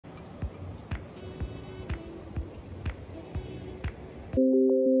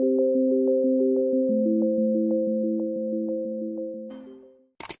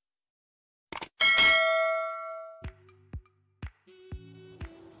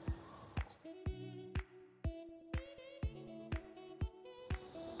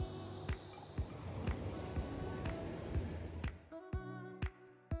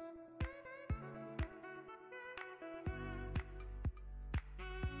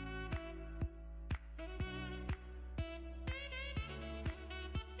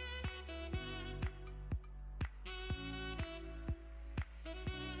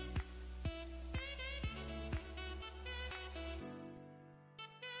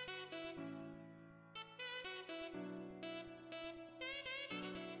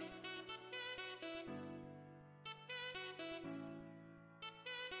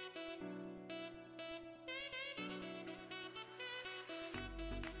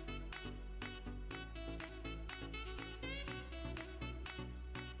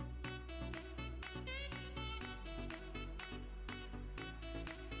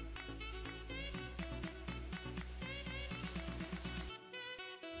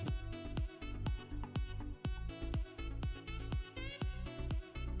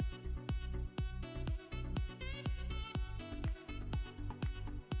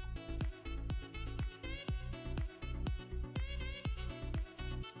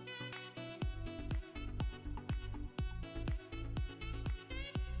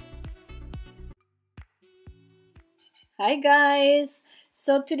Hi guys!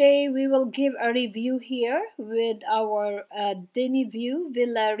 So today we will give a review here with our Diniview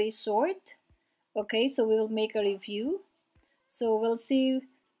Villa Resort. Okay, so we will make a review. So we'll see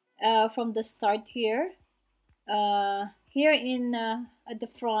from the start here. Here in at the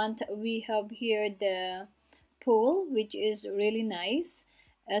front we have here the pool, which is really nice.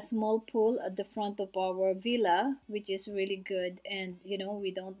 A small pool at the front of our villa, which is really good, and you know we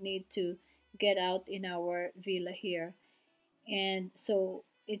don't need to get out in our villa here, and so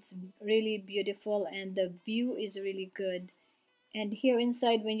it's really beautiful and the view is really good. And here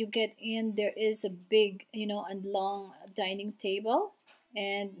inside, when you get in, there is a big, you know, and long dining table.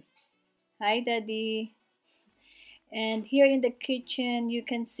 And hi daddy. And here in the kitchen you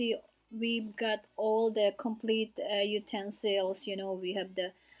can see we've got all the complete utensils. You know, we have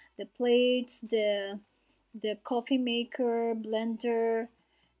the plates, the coffee maker, blender,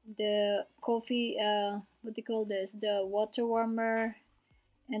 the coffee what do you call this, the water warmer,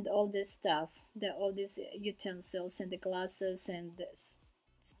 and all this stuff, all these utensils and the glasses and the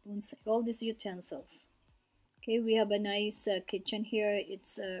spoons, all these utensils. Okay, we have a nice kitchen here.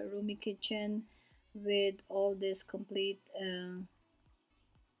 It's a roomy kitchen with all this complete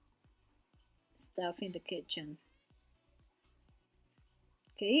stuff in the kitchen.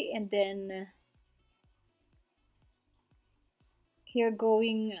 Okay, and then here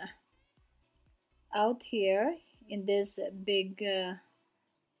going out here in this big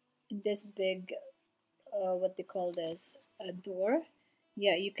what they call this, door.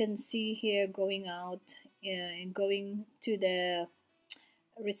 Yeah, you can see here going out and going to the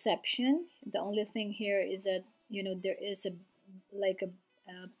reception. The only thing here is that, you know, there is a like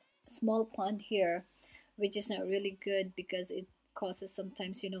a small pond here, which is not really good because it causes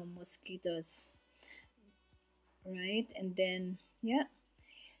sometimes, you know, mosquitoes, right? And then yeah,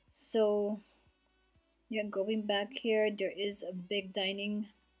 so yeah, going back here, there is a big dining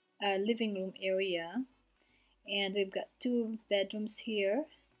living room area, and we've got 2 bedrooms here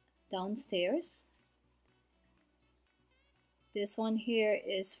downstairs. This one here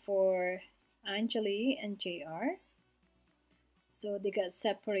is for Anjali and JR, so they got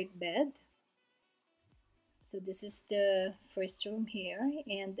separate bed. So this is the first room here,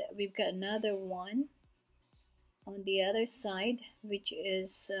 and we've got another one on the other side, which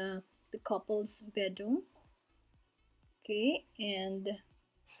is the couple's bedroom. Okay, and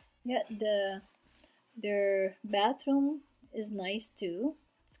yeah, their bathroom is nice too.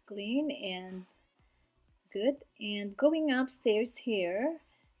 It's clean and good. And going upstairs here,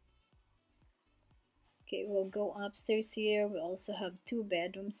 okay, we'll go upstairs here. We also have 2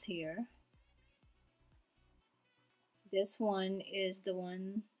 bedrooms here. This one is the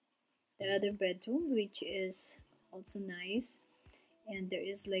other bedroom, which is also nice, and there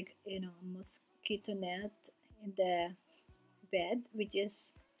is, like, you know, a mosquito net in the bed, which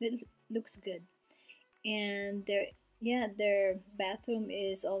is, it looks good. And their bathroom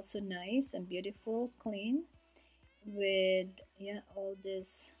is also nice and beautiful, clean, with all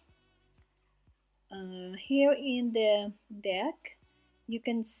this. Here in the deck you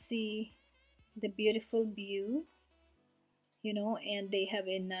can see the beautiful view, you know, and they have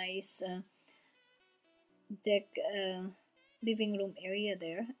a nice deck living room area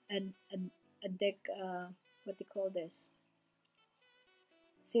there, a deck, what do you call this,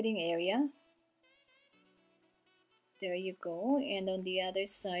 sitting area. There you go. And on the other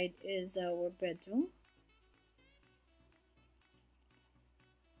side is our bedroom.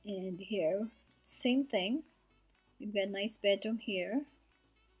 And here, same thing. We've got a nice bedroom here.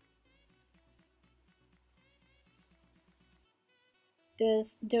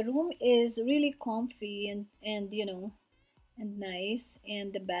 The room is really comfy and you know, and nice,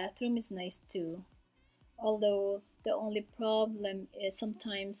 and the bathroom is nice too. Although the only problem is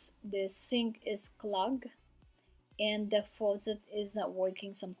sometimes the sink is clogged and the faucet is not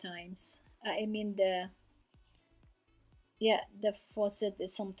working sometimes. I mean the faucet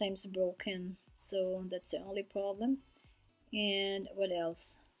is sometimes broken, so that's the only problem. And what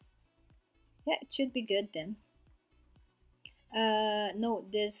else? Yeah, it should be good then. No,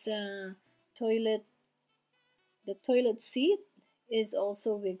 this toilet, the toilet seat is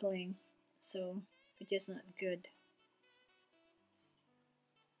also wiggling, so which is not good.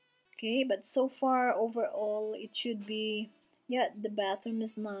 Okay, but so far overall it should be, yeah, the bathroom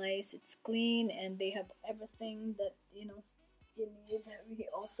is nice, it's clean, and they have everything that you know you need. We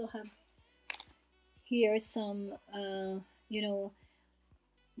also have here some you know,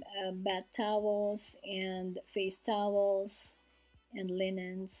 bath towels and face towels and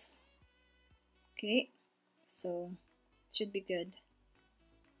linens. Okay, so it should be good.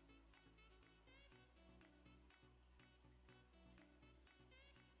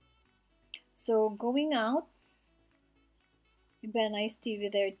 So going out, you've got a nice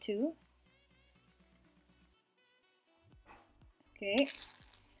TV there too. Okay,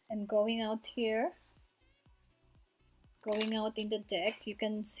 and going out here, going out in the deck, you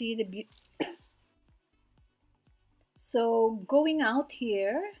can see the so going out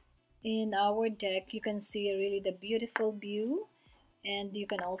here in our deck, you can see really the beautiful view, and you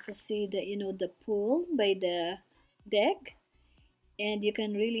can also see the, you know, the pool by the deck, and you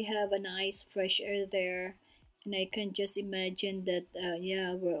can really have a nice fresh air there. And I can just imagine that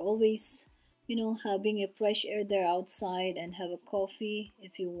yeah, we're always, you know, having a fresh air there outside, and have a coffee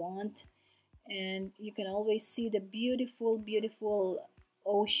if you want. And you can always see the beautiful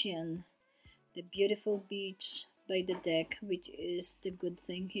ocean, the beautiful beach by the deck, which is the good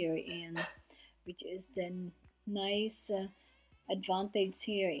thing here, in which is the nice advantage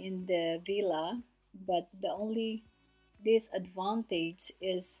here in the villa. But the only disadvantage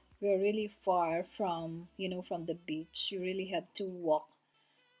is we're really far from, you know, from the beach. You really have to walk,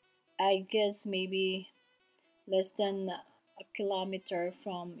 I guess maybe less than a kilometer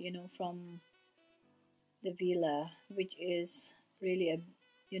from, you know, from the villa, which is really a,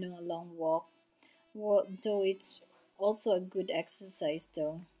 you know, a long walk. Well, though it's also a good exercise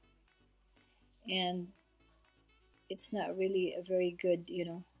though, and it's not really a very good, you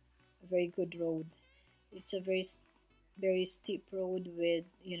know, a very good road. It's a very steep road with,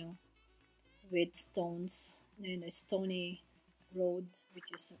 you know, with stones, you know, stony road,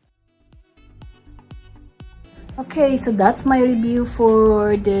 which is okay. So that's my review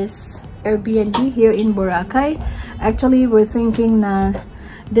for this Airbnb here in Boracay. Actually, we're thinking that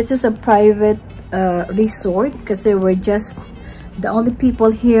this is a private resort because they were just the only people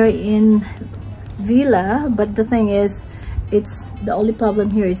here in villa, but the thing is, it's the only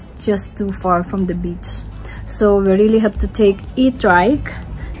problem here is just too far from the beach. So we really have to take e-trike,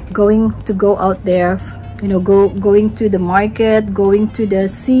 go out there, you know, going to the market, going to the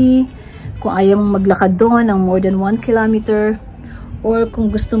sea, kung ayaw mong maglakad doon ng more than 1 kilometer, or kung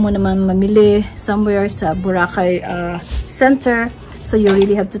gusto mo naman mamili somewhere sa Boracay center, so you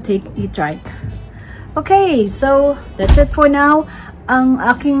really have to take e-trike. Okay, so that's it for now. Ang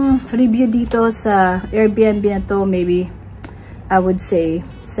aking review dito sa Airbnb na to, maybe I would say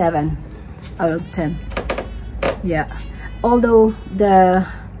 7 out of 10. Yeah, although the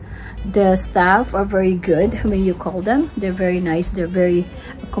staff are very good when you call them. They're very nice, they're very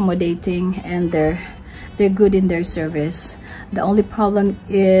accommodating, and they're good in their service. The only problem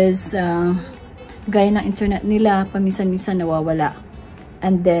is gaya ng internet nila, paminsan-minsan nawawala.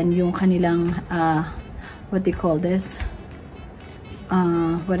 And then yung kanilang what they call this,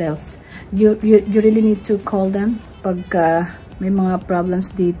 what else, you really need to call them pag may mga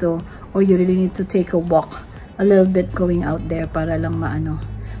problems dito, or you really need to take a walk a little bit going out there para lang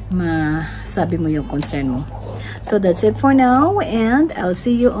masabi mo yung concern mo. So that's it for now, and I'll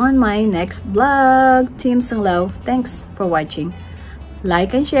see you on my next vlog. Team SUNGLAO, thanks for watching.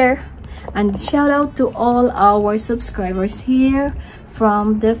 Like and share, and shout out to all our subscribers here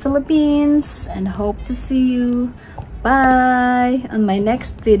from the Philippines, and hope to see you. Bye on my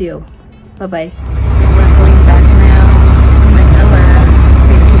next video. Bye bye.